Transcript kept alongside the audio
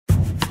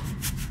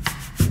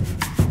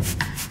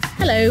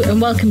Hello and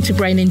welcome to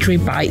Brain Injury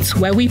Bites,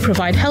 where we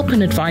provide help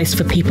and advice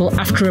for people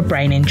after a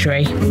brain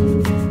injury.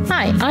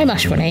 Hi, I'm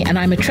Ashwini and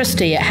I'm a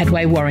trustee at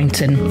Headway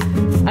Warrington.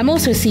 I'm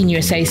also a senior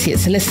associate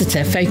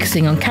solicitor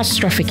focusing on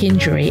catastrophic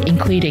injury,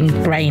 including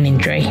brain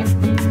injury.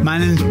 My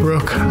name's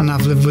Brooke and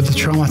I've lived with a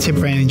traumatic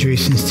brain injury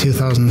since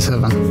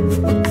 2007.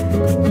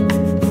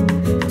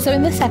 So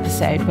in this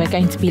episode, we're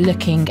going to be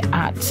looking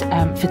at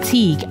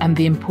fatigue and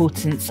the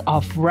importance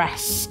of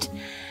rest.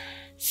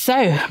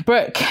 So,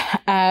 Brooke,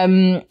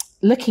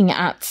 looking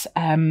at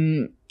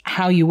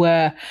how you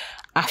were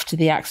after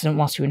the accident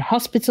whilst you were in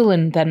hospital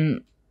and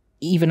then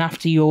even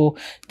after your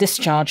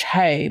discharge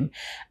home,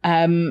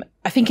 I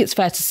think it's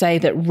fair to say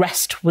that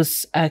rest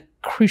was a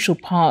crucial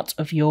part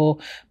of your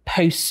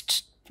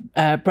post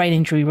brain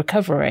injury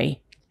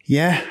recovery.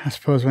 Yeah, I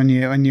suppose when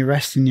you're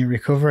resting, you're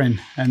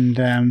recovering,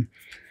 and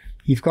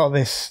you've got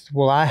this.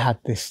 Well, I had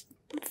this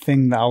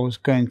thing that I was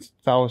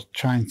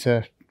trying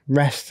to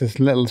rest as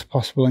little as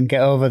possible and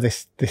get over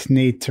this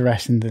need to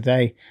rest in the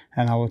day,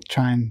 and I would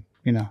try and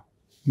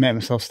make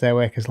myself stay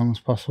awake as long as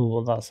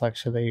possible. But that's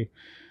actually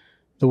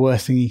the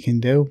worst thing you can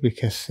do,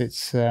 because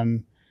it's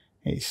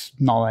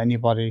not letting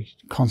your body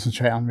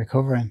concentrate on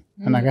recovering.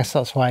 And I guess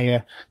that's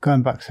why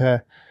going back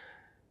to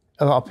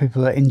a lot of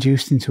people are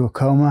induced into a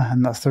coma,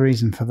 and that's the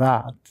reason for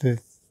that,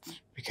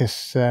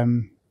 because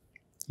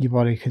your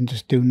body can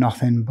just do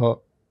nothing but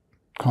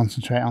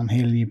concentrate on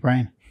healing your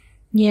brain.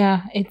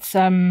 Yeah, it's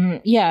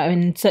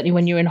and certainly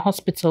when you're in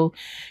hospital,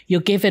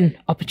 you're given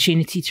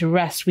opportunity to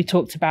rest. We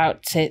talked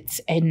about it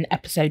in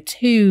episode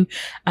 2,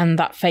 and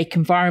that fake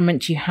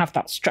environment. You have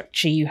that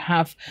structure, you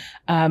have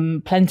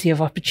plenty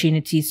of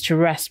opportunities to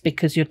rest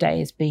because your day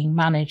is being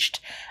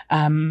managed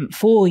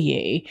for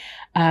you.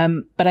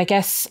 But I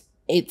guess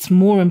it's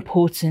more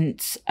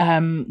important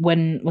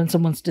when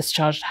someone's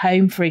discharged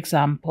home, for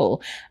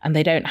example, and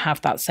they don't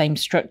have that same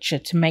structure,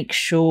 to make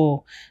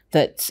sure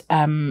that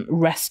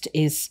rest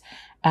is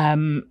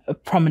a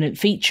prominent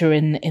feature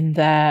in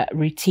their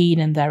routine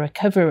and their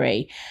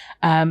recovery,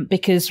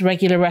 because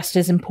regular rest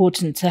is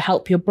important to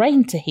help your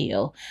brain to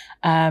heal.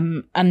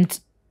 And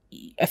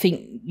I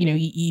think,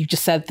 you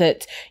just said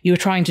that you were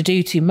trying to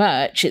do too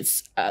much.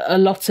 It's a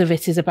lot of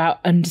it is about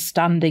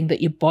understanding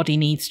that your body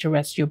needs to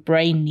rest, your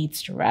brain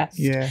needs to rest,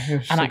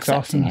 and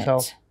accepting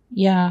it.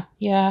 Yeah.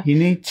 You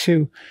need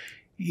to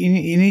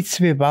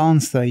be a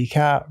balance, though. You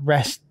can't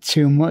rest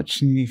too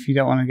much, and if you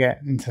don't want to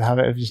get into the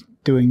habit of just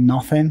doing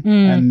nothing,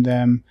 and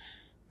then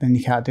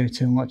you can't do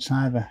too much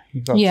either.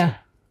 You've got to.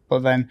 But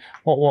then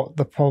what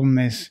the problem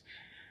is,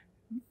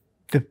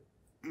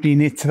 you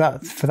need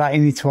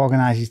to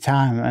organise your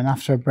time, and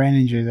after a brain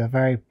injury, the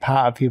very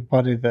part of your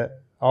body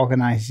that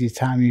organises your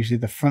time, usually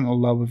the frontal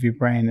lobe of your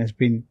brain, has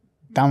been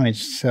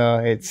damaged. So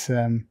it's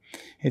a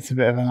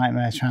bit of a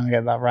nightmare trying to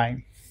get that right.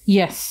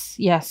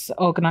 Yes.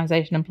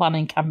 Organisation and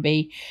planning can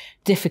be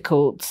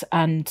difficult.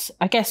 And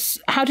I guess,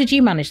 how did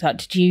you manage that?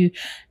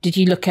 Did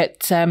you look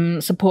at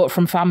support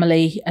from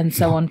family and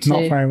so on?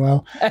 Not very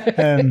well.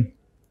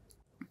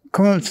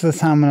 Coming up to the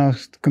time when I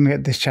was going to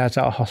get discharged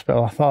out of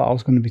hospital, I thought I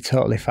was going to be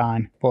totally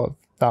fine, but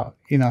that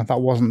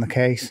wasn't the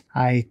case.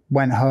 I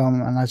went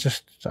home and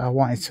I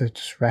wanted to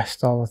just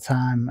rest all the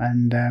time,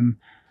 and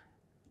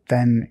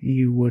then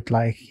you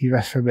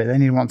rest for a bit,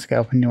 then you want to get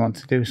up and you want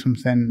to do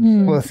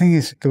something. Well, the thing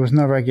is, there was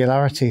no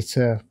regularity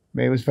to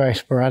it. Was very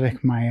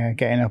sporadic, my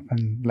getting up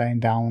and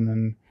laying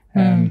down,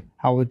 and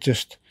I would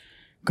just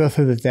go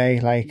through the day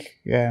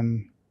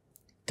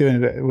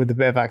doing a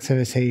bit of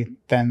activity,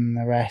 then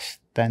the rest,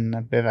 then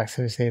a bit of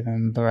activity,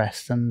 then the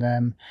rest.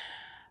 And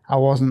I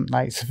wasn't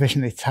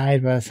sufficiently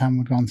tired by the time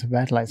I'd gone to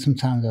bed.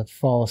 Sometimes I'd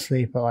fall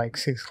asleep at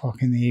 6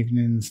 o'clock in the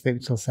evening and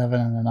sleep till 7,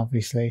 and then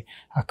obviously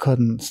I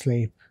couldn't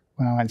sleep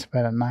when I went to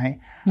bed at night.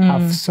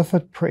 I've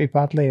suffered pretty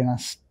badly, and I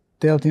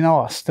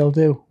still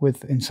do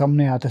with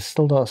insomnia. I just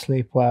still don't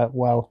sleep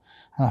well,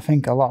 and I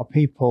think a lot of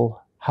people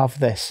have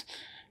this.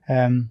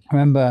 I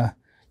remember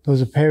there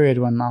was a period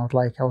when I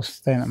was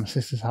staying at my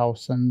sister's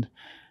house, and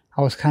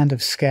I was kind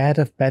of scared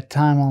of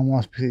bedtime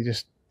almost,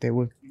 because it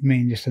would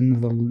mean just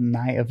another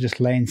night of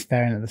just laying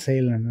staring at the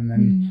ceiling, and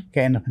then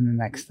getting up in the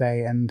next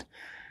day and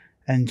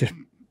just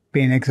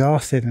being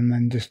exhausted, and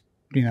then just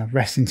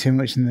resting too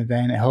much in the day,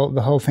 and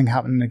the whole thing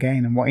happening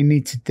again. And what you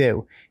need to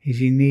do is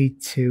you need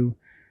to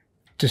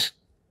just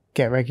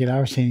get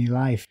regularity in your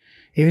life,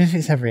 even if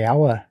it's every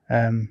hour.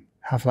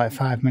 Have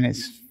 5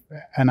 minutes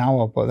an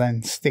hour, but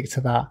then stick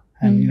to that,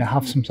 and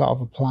have some sort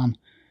of a plan.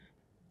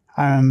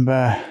 I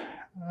remember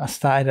I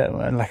started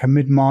at a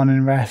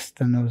mid-morning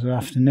rest, and there was an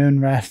afternoon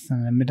rest,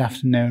 and a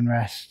mid-afternoon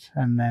rest,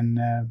 and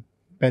then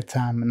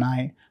bedtime at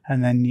night,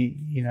 and then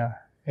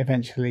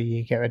eventually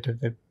you get rid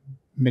of the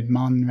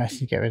mid-morning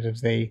rest, you get rid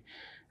of the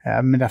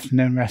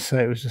mid-afternoon rest, so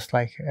it was just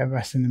a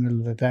rest in the middle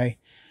of the day.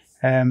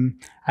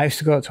 I used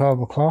to go at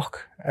 12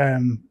 o'clock,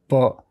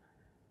 but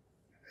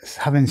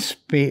having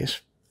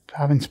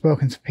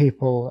spoken to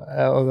people,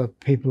 other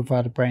people who've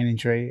had a brain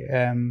injury,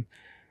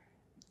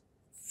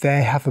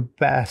 they have a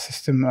better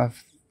system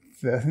of,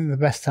 I think the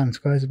best time to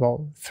go is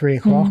about 3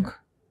 o'clock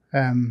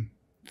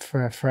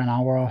for an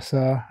hour or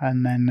so,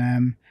 and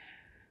then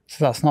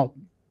So that's not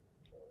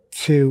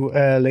too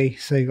early.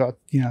 So you've got,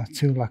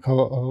 too like a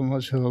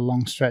much of a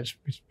long stretch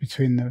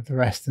between the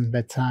rest and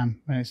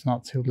bedtime, and it's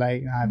not too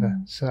late either.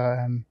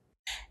 So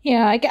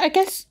yeah, I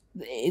guess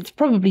it's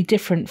probably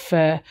different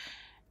for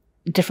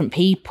different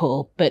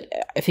people, but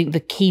I think the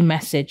key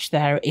message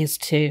there is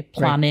to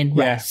plan in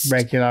rest.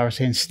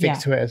 Regularity, and stick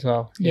to it as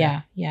well.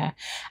 Yeah,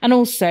 and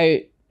also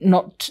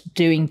not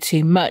doing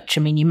too much.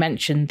 I mean, you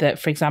mentioned that,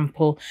 for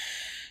example,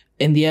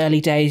 in the early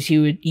days,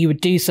 you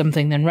would do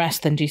something, then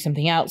rest, then do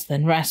something else,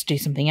 then rest, do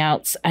something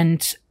else,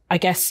 and I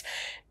guess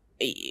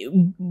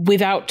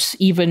without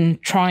even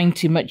trying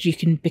too much, you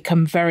can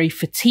become very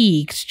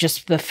fatigued.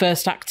 Just the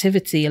first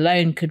activity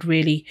alone could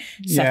really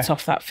set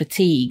off that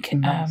fatigue.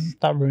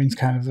 That ruins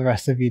kind of the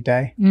rest of your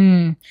day.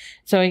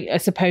 So I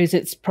suppose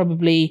it's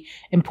probably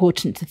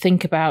important to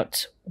think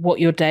about what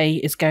your day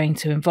is going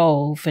to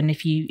involve. And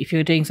if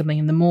you're doing something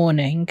in the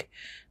morning,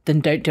 then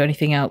don't do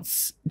anything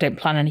else. Don't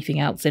plan anything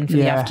else in for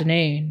the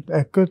afternoon.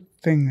 A good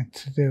thing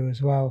to do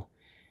as well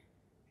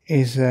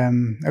is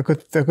a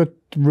good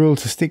rule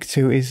to stick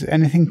to is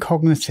anything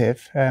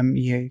cognitive.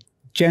 You're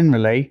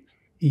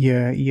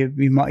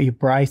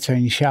brighter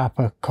and you're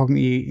sharper.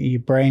 Your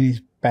brain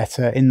is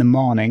better in the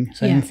morning.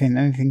 So anything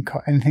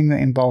that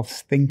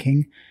involves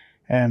thinking.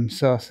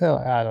 So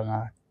I don't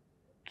know.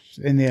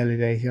 In the early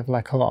days, you have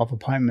like a lot of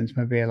appointments,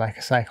 maybe like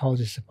a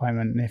psychologist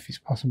appointment, and if it's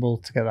possible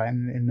to get that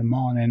in the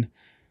morning,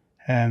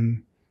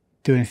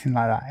 do anything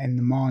like that in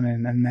the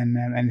morning, and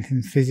then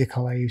anything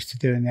physical I used to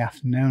do in the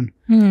afternoon.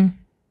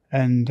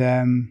 And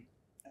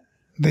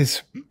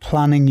there's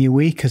planning your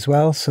week as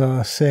well.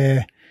 So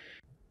say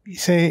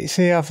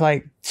you have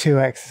like 2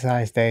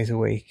 exercise days a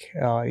week,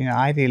 or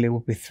ideally it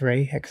would be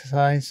 3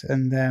 exercise,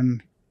 and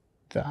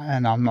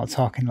I'm not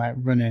talking like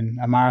running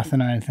a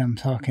marathon or anything. I'm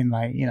talking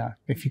like,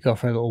 if you go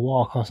for a little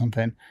walk or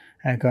something,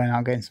 going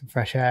out getting some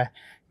fresh air,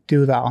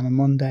 do that on a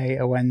Monday,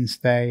 a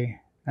Wednesday,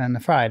 and a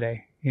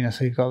Friday.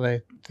 So you've got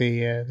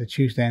the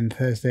Tuesday and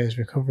Thursday as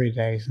recovery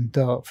days, and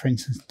don't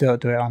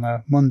do it on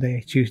a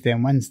Monday, Tuesday,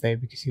 and Wednesday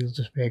because you'll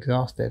just be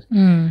exhausted.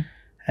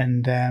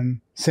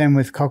 And same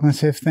with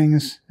cognitive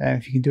things.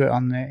 If you can do it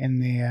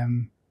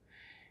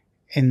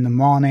in the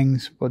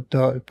mornings, but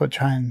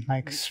try and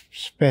like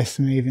space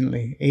them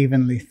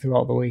evenly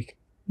throughout the week.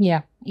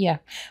 Yeah.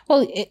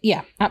 Well,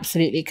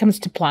 absolutely. It comes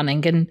to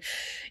planning, and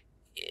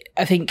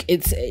I think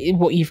it's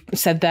what you've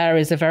said there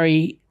is a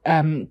very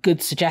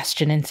good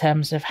suggestion in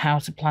terms of how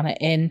to plan it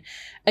in.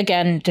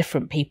 Again,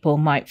 different people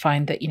might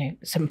find that,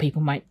 some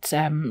people might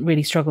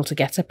really struggle to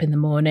get up in the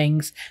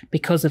mornings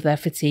because of their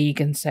fatigue.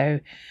 And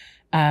so,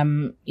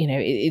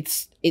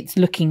 it's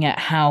looking at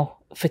how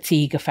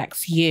fatigue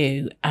affects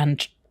you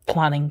and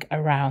planning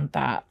around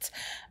that,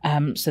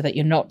 so that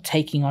you're not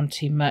taking on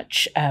too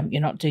much,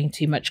 you're not doing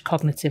too much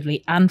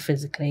cognitively and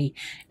physically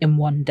in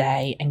one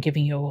day, and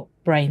giving your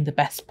brain the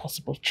best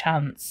possible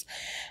chance.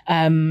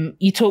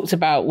 You talked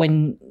about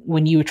when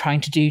you were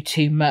trying to do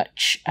too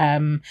much.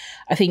 I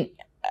think,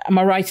 am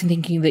I right in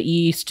thinking that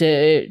you used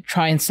to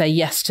try and say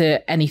yes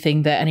to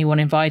anything that anyone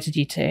invited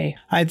you to?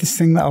 I had this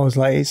thing that I was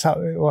like,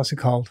 what's it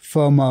called?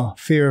 FOMO,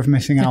 fear of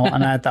missing out.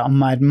 And I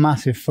had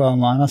massive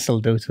FOMO, and I still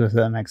do to a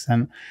certain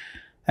extent.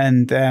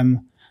 And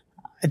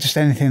just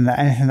anything that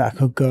I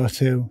could go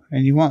to,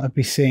 and you want to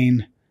be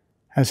seen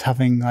as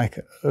having like,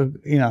 in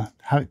your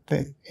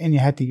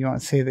head, you want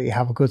to see that you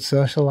have a good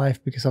social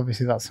life, because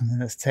obviously that's something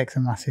that takes a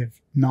massive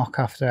knock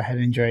after a head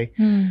injury.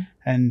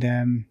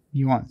 And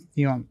you want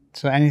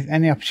so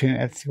any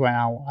opportunity to went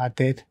out, I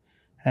did,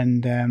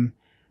 and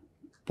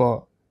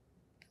but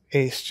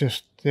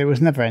it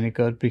was never any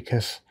good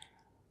because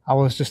I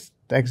was just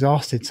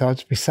exhausted. So I'd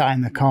just be sat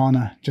in the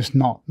corner, just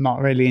not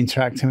really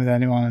interacting with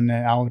anyone, and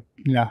then I would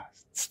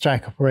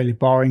strike up a really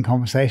boring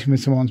conversation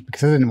with someone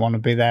because I didn't want to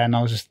be there, and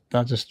I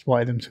just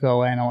wanted them to go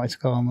away, and I wanted to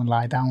go home and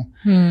lie down.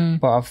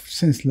 But I've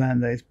since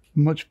learned that it's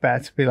much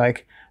better to be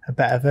like a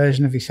better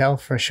version of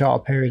yourself for a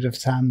shorter period of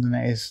time than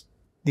it is,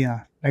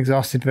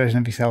 exhausted version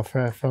of yourself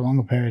for a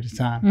longer period of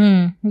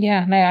time.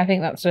 Yeah, no, I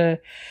think that's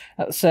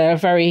a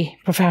very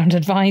profound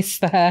advice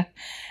there.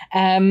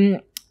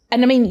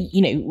 And I mean,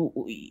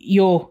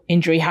 your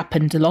injury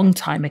happened a long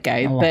time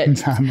ago,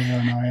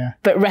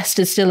 but rest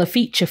is still a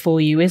feature for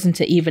you,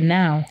 isn't it, even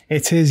now?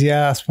 It is,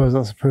 yeah. I suppose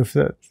that's a proof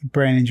that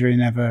brain injury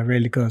never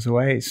really goes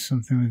away. It's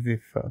something with you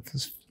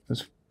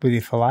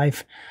for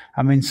life.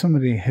 I mean,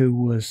 something that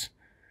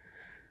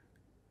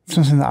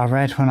I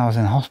read when I was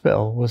in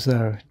hospital was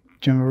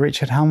do you remember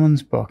Richard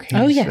Hammond's book?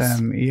 Yes.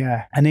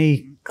 And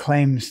he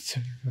claims to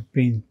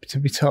be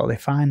totally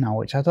fine now,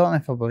 which I don't know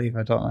if I believe,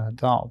 I don't know if I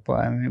don't, but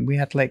I mean, we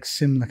had like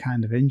similar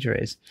kind of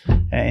injuries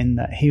in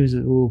that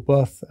we were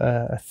both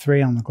a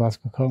 3 on the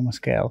Glasgow coma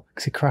scale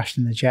because he crashed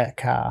in the jet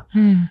car.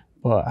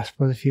 But I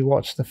suppose if you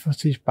watch the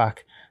footage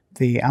back,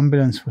 the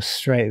ambulance was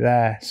straight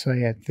there. So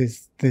yeah,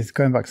 there's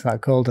going back to that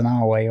golden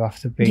hour where you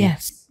have to be,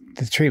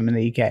 the treatment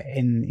that you get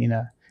in,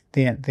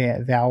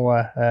 the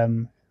hour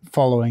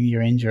following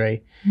your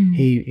injury.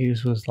 He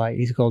was like,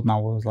 his golden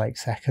hour was like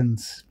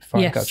seconds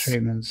before he got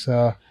treatment.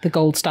 So the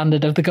gold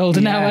standard of the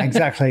golden hour.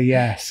 Exactly.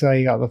 Yeah. So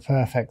he got the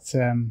perfect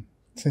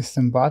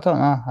system, but I don't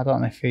know. I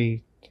don't know if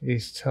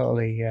he's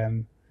totally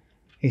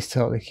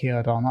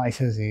cured or not. He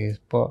says he is,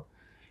 but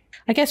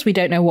I guess we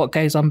don't know what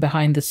goes on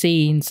behind the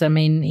scenes. I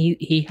mean,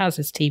 he has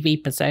his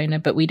TV persona,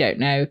 but we don't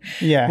know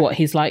what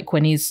he's like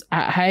when he's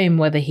at home,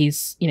 whether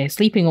he's,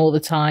 sleeping all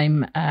the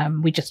time.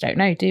 We just don't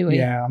know, do we?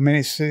 Yeah, I mean,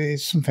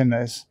 it's something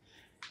that's...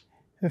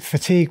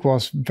 Fatigue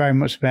was very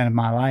much the bane of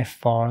my life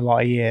for a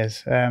lot of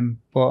years.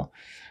 But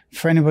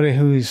for anybody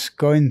who's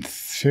going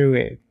through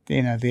it,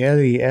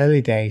 the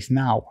early days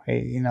now,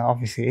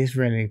 obviously it is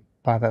really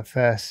bad at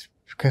first,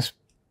 because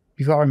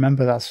you've got to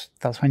remember that's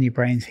when your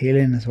brain's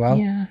healing as well.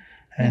 Yeah.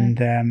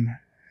 And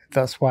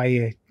that's why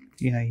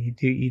you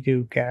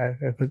do get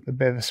a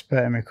bit of a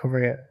spurt in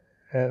recovery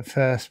at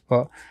first,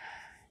 but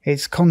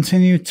it's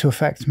continued to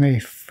affect me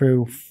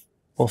throughout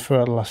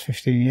the last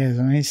 15 years.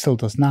 I mean, it still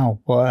does now,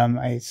 but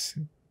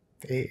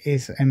it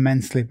is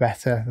immensely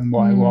better than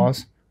what it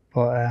was,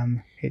 but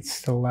it's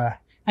still there.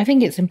 I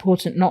think it's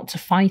important not to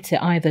fight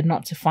it either,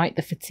 not to fight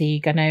the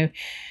fatigue. I know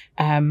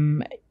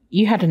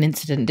you had an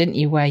incident, didn't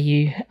you, where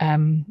you,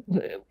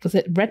 was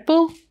it Red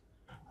Bull?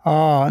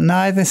 Oh,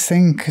 no, this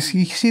thing, because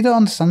you don't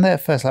understand it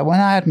at first. Like when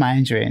I had my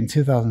injury in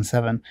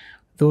 2007,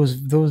 there was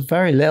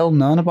very little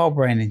known about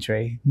brain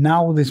injury.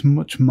 Now there's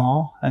much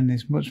more, and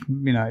there's much,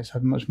 it's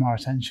had much more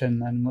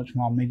attention and much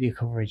more media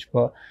coverage.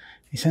 But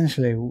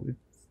essentially,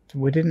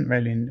 we didn't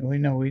really,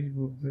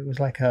 it was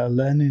like a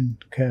learning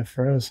curve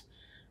for us.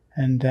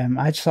 And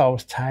I just thought I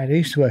was tired. I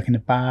used to work in a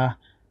bar,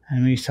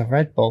 and we used to have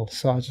Red Bull,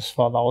 so I just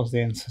thought that was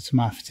the answer to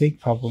my fatigue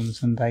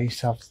problems. And I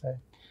used to have,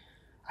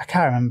 I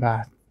can't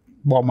remember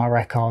what my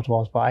record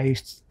was, but I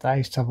used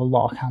to have a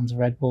lot of cans of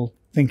Red Bull,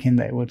 thinking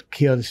that it would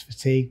cure this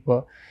fatigue.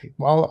 But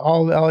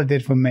all it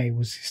did for me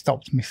was it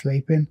stopped me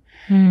sleeping.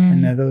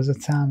 And there was a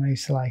time I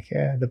used to like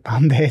the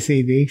band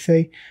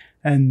AC/DC,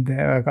 and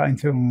I got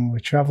into it when we were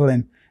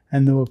travelling,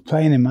 and they were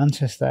playing in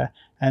Manchester,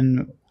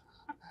 and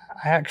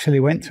I actually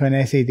went to an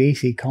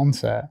AC/DC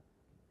concert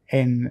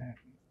in,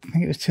 I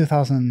think it was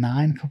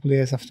 2009, a couple of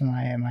years after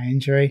my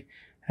injury,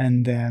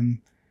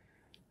 and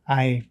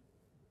I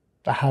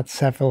had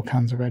several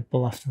cans of Red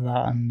Bull after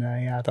that, and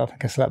I don't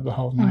think I slept the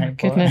whole night. Oh,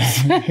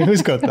 goodness. But it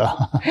was good though.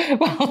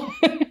 Well,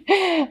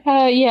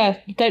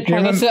 don't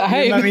try this at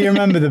home. You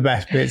remember the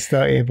best bits,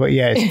 don't you? But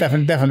yeah, it's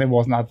definitely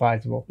wasn't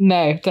advisable.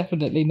 No,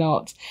 definitely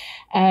not.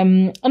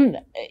 And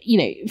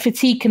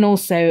fatigue can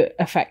also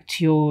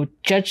affect your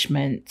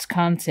judgment,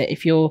 can't it?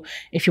 If you're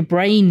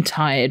brain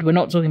tired, we're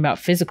not talking about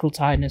physical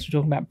tiredness, we're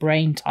talking about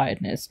brain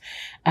tiredness.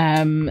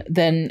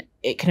 Then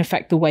it can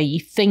affect the way you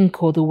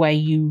think or the way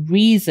you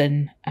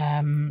reason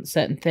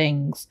certain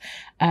things.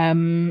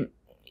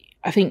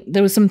 I think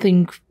there was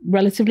something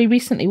relatively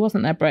recently,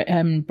 wasn't there,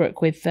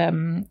 Brooke, with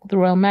the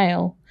Royal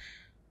Mail?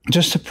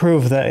 Just to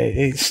prove that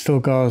it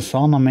still goes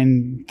on. I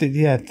mean,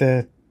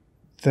 the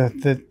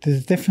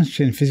difference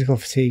between physical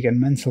fatigue and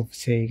mental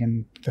fatigue,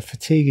 and the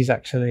fatigue is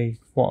actually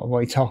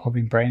what you talk of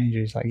in brain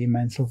injuries, like your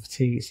mental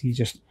fatigue. It's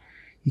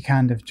you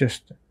kind of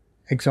just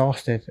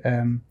exhausted.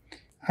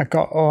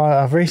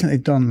 I've recently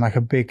done I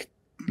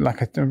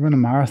run a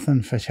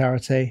marathon for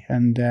charity,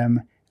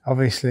 and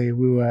obviously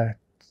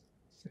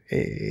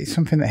it's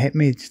something that hit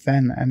me just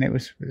then, and it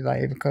was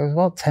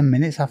about 10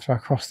 minutes after I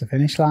crossed the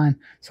finish line.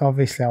 So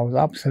obviously I was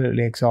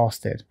absolutely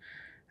exhausted,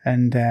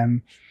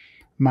 and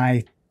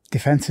my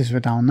defenses were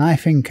down. I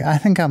think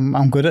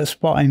I'm good at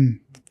spotting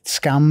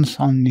scams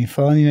on your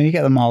phone. You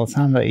get them all the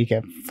time. That you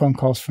get phone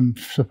calls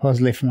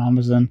supposedly from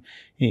Amazon.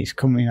 It's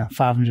coming,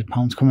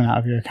 £500 coming out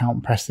of your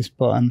account. Press this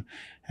button,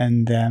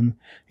 and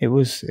it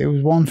was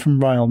one from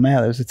Royal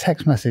Mail. It was a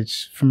text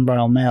message from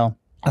Royal Mail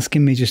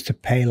asking me just to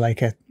pay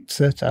a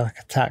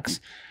tax.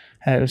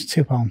 It was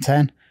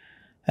 £2.10,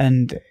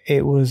 and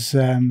it was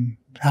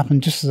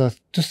happened just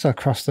as I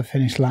crossed the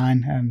finish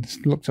line and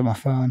looked at my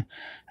phone.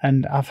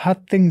 And I've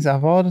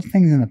ordered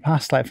things in the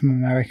past, like from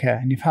America,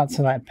 and you've had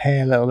to pay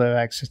a little bit of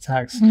extra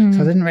tax. So I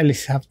didn't really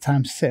have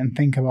time to sit and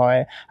think about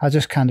it. I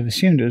just kind of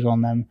assumed it was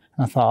on them,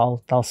 and I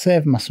thought I'll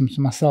save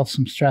myself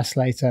some stress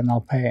later, and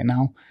I'll pay it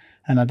now.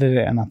 And I did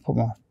it, and I put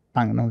my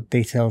banknote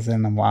details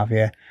in and what have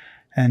you.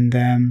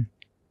 And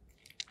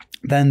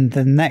then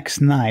the next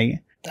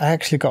night, I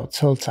actually got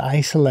told to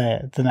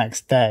isolate the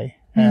next day.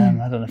 I don't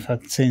know if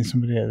I'd seen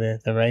somebody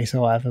at the race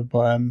or whatever,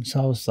 but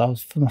so I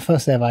was for my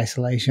first day of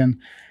isolation,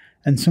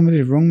 and somebody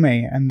had rung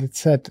me, and they'd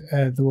said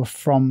they were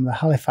from the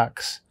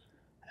Halifax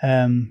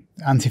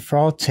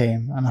anti-fraud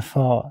team. And I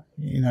thought,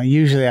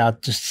 usually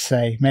I'd just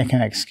make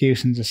an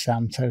excuse and just say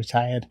I'm too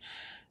tired,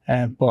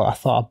 but I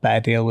thought I'd better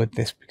deal with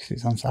this because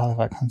it's on the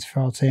Halifax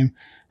anti-fraud team.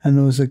 And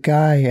there was a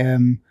guy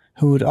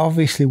who had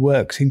obviously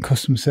worked in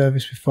customer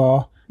service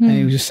before, and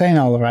he was just saying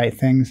all the right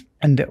things.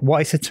 And what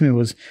he said to me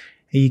was,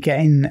 "Are you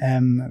getting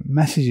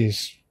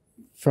messages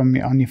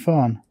on your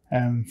phone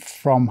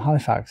from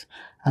Halifax?"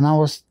 And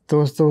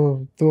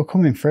they were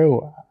coming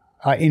through.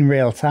 in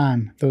real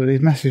time.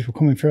 These messages were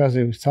coming through as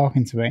he was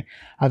talking to me.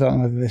 I don't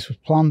know whether this was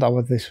planned or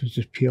whether this was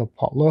just pure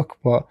pot luck,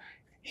 but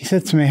he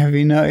said to me, have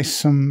you noticed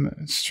some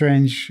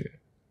strange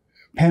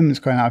payments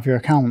going out of your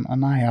account?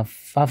 And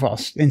I've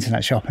got an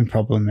internet shopping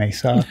problem, me.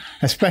 So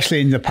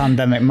especially in the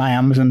pandemic, my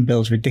Amazon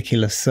bill's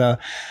ridiculous. So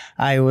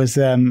I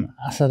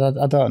said,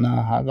 I don't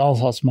know. All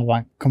sorts of my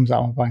bank comes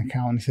out of my bank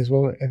account. And he says,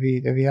 well, have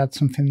you had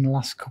something in the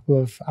last couple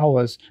of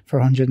hours for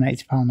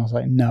 £180? I was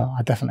like, no,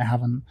 I definitely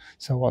haven't.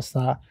 So what's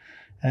that?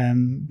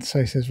 So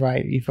he says,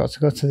 right, you've got to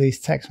go to these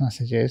text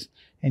messages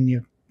in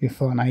your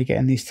phone. Are you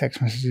getting these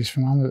text messages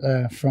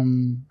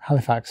from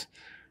Halifax?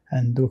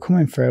 And they were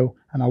coming through,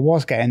 and I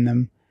was getting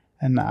them.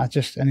 And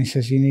he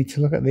says, you need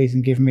to look at these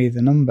and give me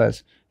the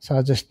numbers. So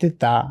I just did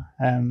that.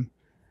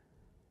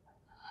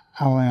 I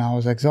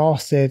was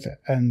exhausted,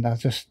 and I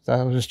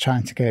was just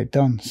trying to get it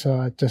done. So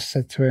I just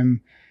said to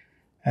him,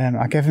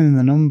 I gave him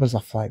the numbers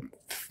off like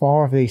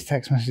 4 of these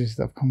text messages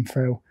that have come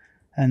through.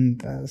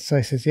 And so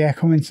he says, yeah,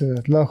 come into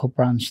the local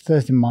branch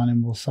Thursday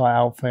morning. We'll sort it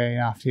out for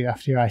you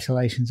after your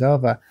isolation's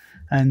over.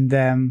 And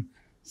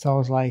so I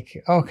was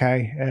like,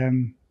 okay.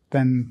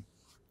 Then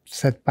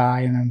said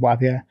bye and then what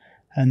have you.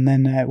 And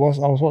then I was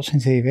watching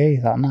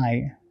TV that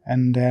night,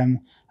 and I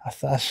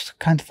just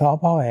kind of thought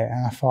about it,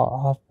 and I thought,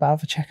 I'll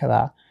have a check at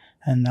that.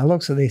 And I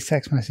looked at these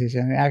text messages,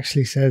 and it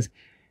actually says,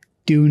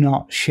 do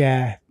not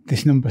share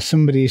this number.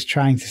 Somebody is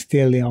trying to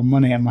steal your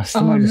money. And my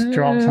stomach just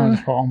dropped, and I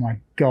just thought, oh my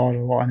God,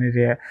 what an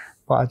idiot.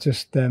 But I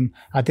just,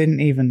 I didn't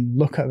even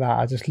look at that.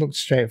 I just looked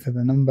straight for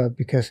the number,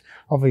 because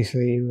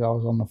obviously I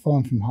was on the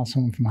phone from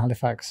someone from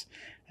Halifax.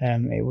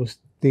 It was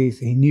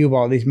he knew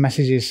about these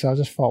messages, so I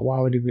just thought, why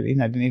would he really,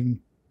 didn't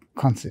even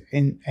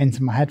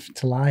into my head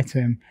to lie to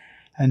him.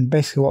 And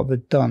basically what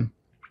they'd done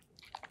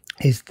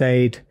is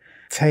they'd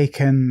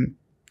taken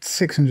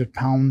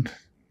 £600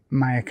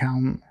 my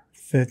account.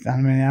 I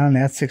only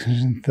had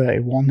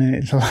 631 in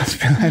it to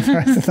last me like the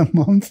rest of the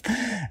month,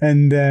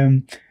 and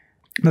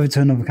moved it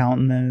to another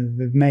account, and then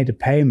they've made a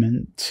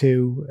payment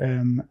to I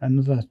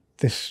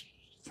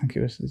think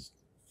it was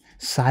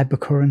cyber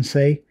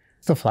currency.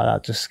 Stuff like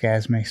that just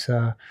scares me.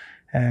 So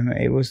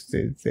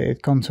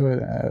it'd gone to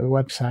a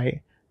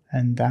website.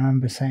 And I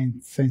remember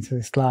saying to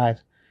this lad,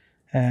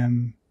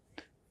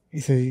 he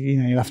said,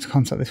 you'll have to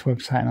contact this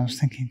website. And I was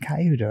thinking,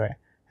 can't you do it?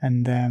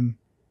 And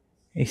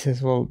he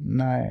says, well,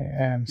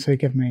 no. So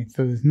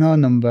there's no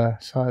number.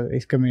 So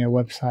he's given me a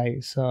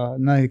website. So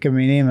no, he gave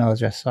me an email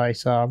address. Sorry.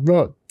 So I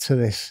wrote to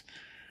this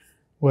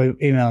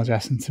email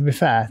address. And to be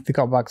fair, they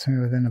got back to me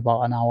within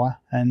about an hour.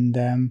 And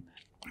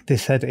they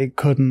said it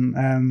couldn't,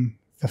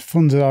 the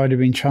funds had already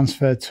been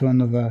transferred to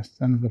another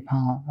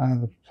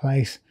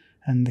place,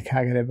 and they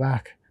can't get it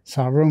back.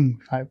 So I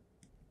rung,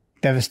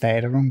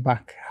 devastated. I rung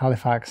back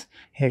Halifax.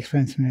 He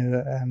explained to me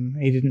that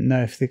he didn't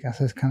know if I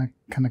said, can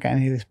I get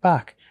any of this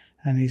back?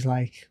 And he's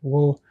like,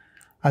 well,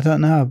 I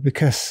don't know,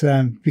 because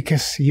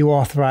you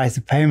authorised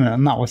the payment,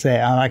 and that was it.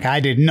 I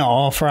did not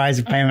authorise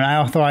the payment. I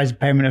authorised a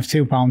payment of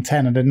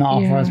 £2.10. I did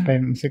not authorise a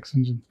payment of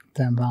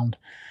 £610.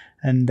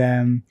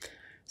 And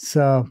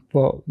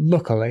but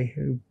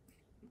luckily,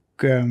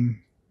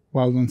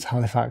 well done to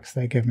Halifax.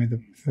 They gave me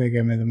the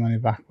money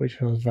back,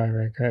 which I was very,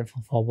 very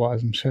grateful for. But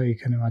as I'm sure you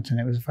can imagine,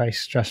 it was a very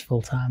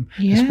stressful time,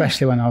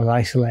 especially when I was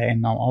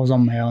isolating. I was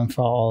on my own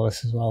for all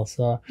this as well.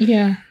 So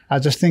yeah, I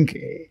just think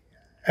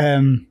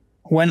when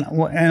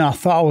I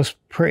thought I was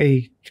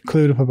pretty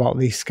clued up about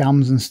these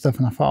scams and stuff,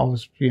 and I thought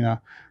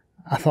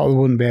I thought they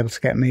wouldn't be able to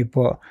get me,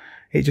 but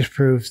it just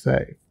proves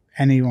that it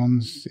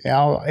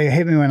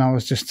hit me when I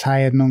was just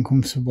tired and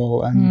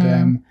uncomfortable,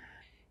 and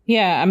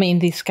yeah, I mean,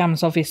 these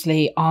scams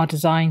obviously are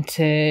designed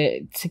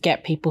to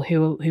get people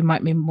who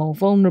might be more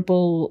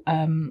vulnerable.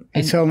 The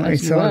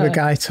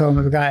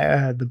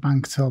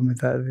bank told me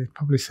that they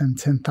probably send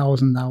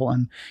 10,000 out,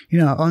 and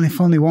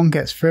if only one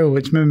gets through,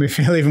 which made me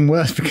feel even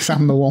worse because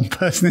I'm the one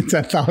person in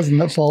 10,000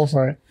 that fall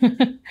for it.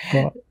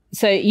 But,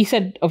 so you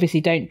said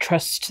obviously don't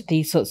trust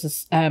these sorts of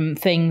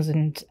things,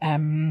 and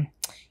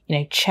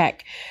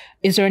check.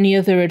 Is there any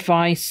other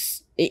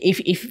advice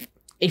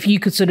if you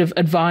could sort of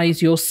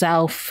advise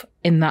yourself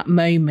in that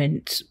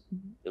moment?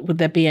 Would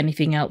there be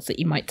anything else that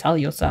you might tell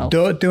yourself?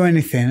 Don't do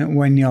anything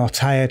when you're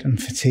tired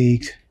and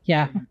fatigued.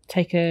 Yeah,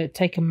 take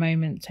a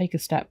moment, take a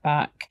step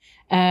back.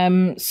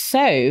 You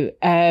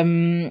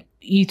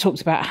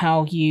talked about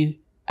how you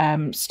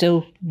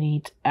still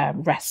need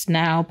rest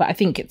now, but I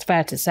think it's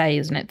fair to say,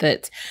 isn't it,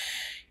 that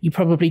you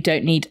probably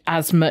don't need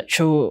as much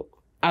or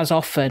as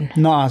often.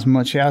 Not as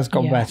much. It has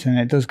got better, and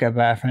it does get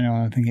better for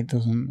anyone. I think it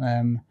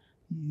doesn't.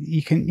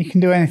 You can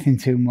do anything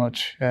too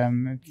much.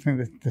 I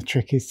think the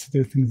trick is to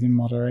do things in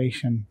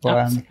moderation. But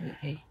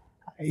absolutely.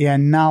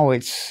 Now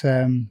it's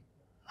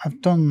I've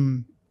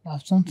done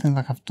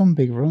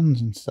big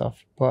runs and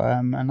stuff, but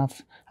and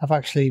I've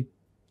actually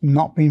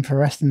not been for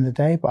rest in the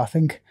day. But I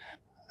think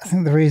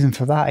the reason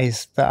for that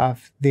is that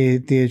the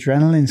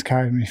adrenaline's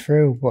carried me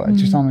through. But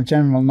just on a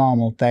general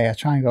normal day, I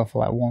try and go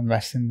for like one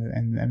rest in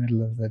the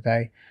middle of the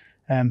day,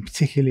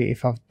 particularly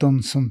if I've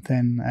done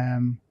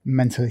something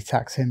mentally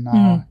taxing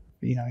or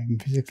even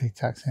physically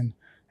taxing.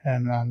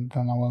 and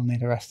then I will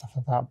need a rest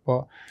after that.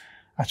 But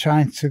I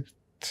try to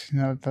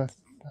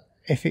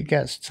if it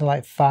gets to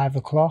like 5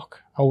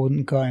 o'clock, I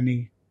wouldn't go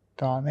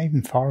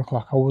even 4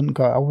 o'clock. I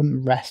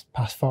wouldn't rest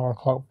past 4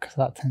 o'clock because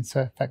that tends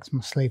to affect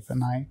my sleep at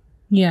night.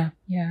 Yeah,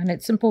 and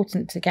it's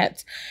important to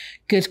get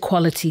good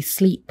quality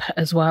sleep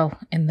as well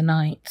in the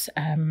night.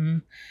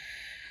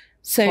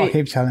 So I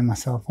keep telling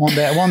myself one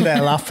day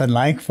I'll laugh and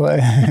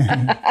but.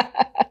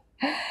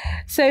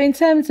 So in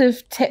terms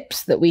of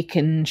tips that we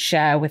can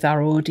share with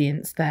our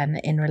audience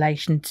then in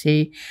relation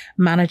to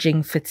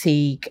managing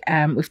fatigue,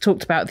 we've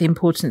talked about the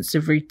importance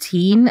of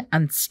routine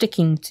and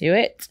sticking to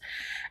it.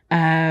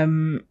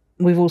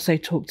 We've also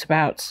talked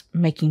about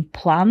making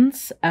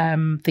plans,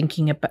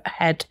 thinking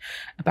ahead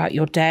about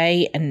your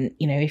day. And,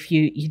 if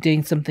you're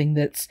doing something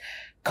that's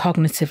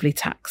cognitively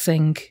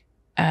taxing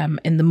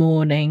in the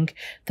morning,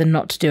 then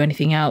not to do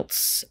anything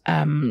else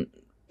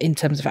in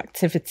terms of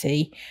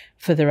activity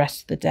for the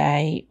rest of the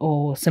day.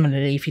 Or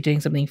similarly, if you're doing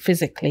something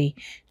physically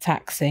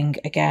taxing,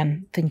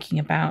 again, thinking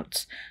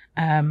about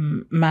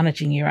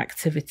managing your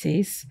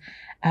activities.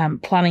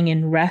 Planning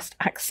in rest,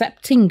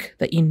 accepting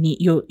that you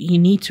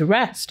need to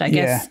rest. I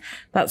guess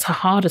that's the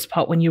hardest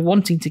part when you're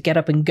wanting to get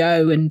up and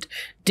go and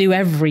do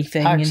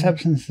everything.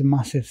 Acceptance is a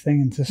massive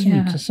thing, and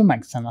to some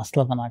extent, I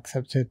still haven't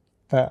accepted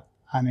that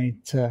I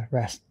need to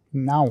rest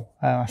now.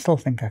 I still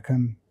think I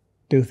can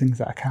do things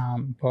that I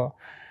can't, but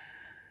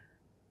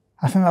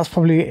I think that's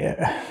probably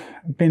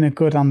been a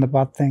good and a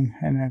bad thing.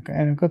 And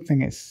a good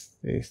thing, it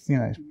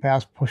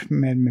has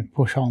made me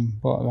push on,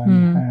 but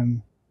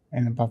then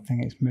in a bad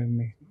thing, it's made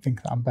me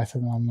think that I'm better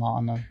than I'm not,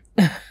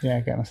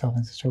 and get myself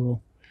into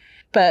trouble.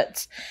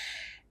 But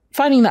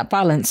finding that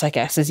balance, I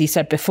guess, as you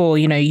said before,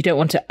 you don't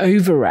want to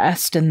over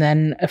rest and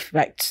then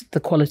affect the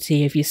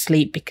quality of your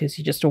sleep because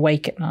you're just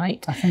awake at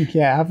night. I think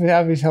have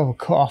yourself a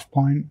cut off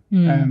point.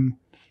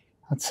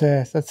 I'd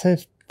say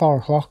 4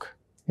 o'clock.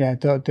 Yeah,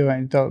 don't do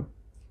it. Don't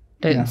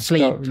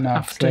sleep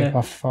after. Sleep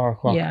after 4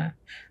 o'clock. Yeah,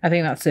 I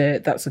think that's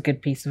a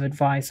good piece of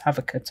advice. Have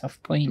a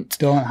cut-off point.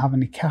 Don't have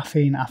any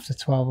caffeine after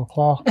 12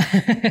 o'clock.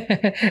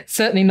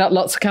 Certainly not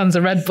lots of cans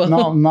of Red Bull.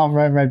 Not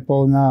Red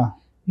Bull, no.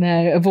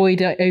 No,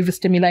 avoid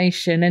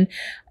overstimulation. And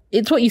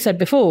it's what you said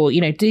before,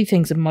 do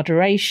things in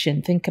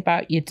moderation. Think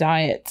about your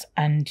diet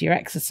and your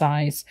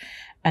exercise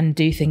and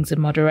do things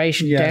in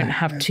moderation. Don't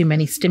have too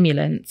many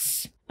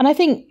stimulants. And I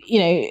think,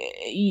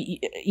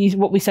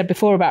 what we said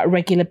before about a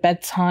regular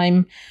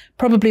bedtime,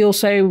 probably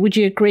also, would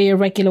you agree, a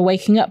regular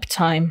waking up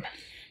time?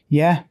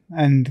 Yeah,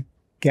 and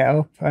get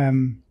up.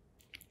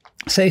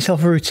 Set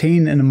yourself a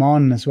routine in the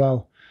morning as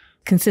well.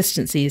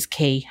 Consistency is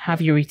key.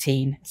 Have your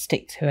routine,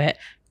 stick to it,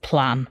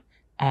 plan,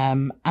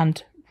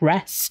 and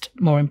rest,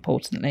 more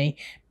importantly.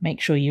 Make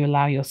sure you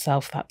allow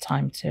yourself that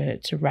time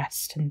to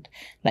rest and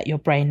let your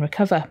brain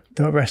recover.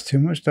 Don't rest too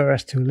much, don't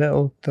rest too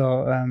little,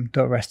 don't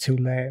rest too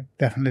late.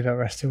 Definitely don't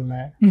rest too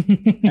late.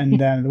 And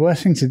the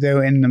worst thing to do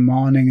in the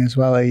morning as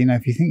well,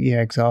 if you think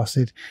you're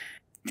exhausted,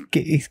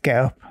 get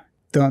up.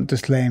 Don't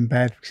just lay in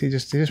bed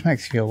because it just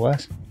makes you feel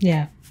worse.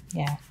 Yeah.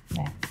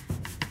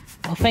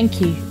 Well,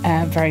 thank you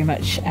very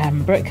much,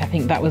 Brooke. I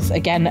think that was,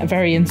 again, a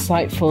very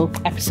insightful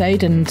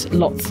episode and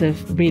lots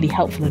of really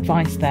helpful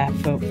advice there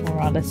for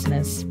our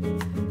listeners.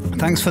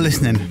 Thanks for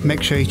listening.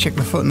 Make sure you check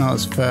the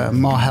footnotes for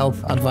more help,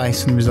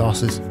 advice and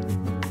resources.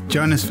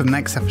 Join us for the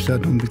next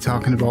episode when we'll be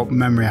talking about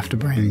memory after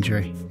brain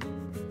injury.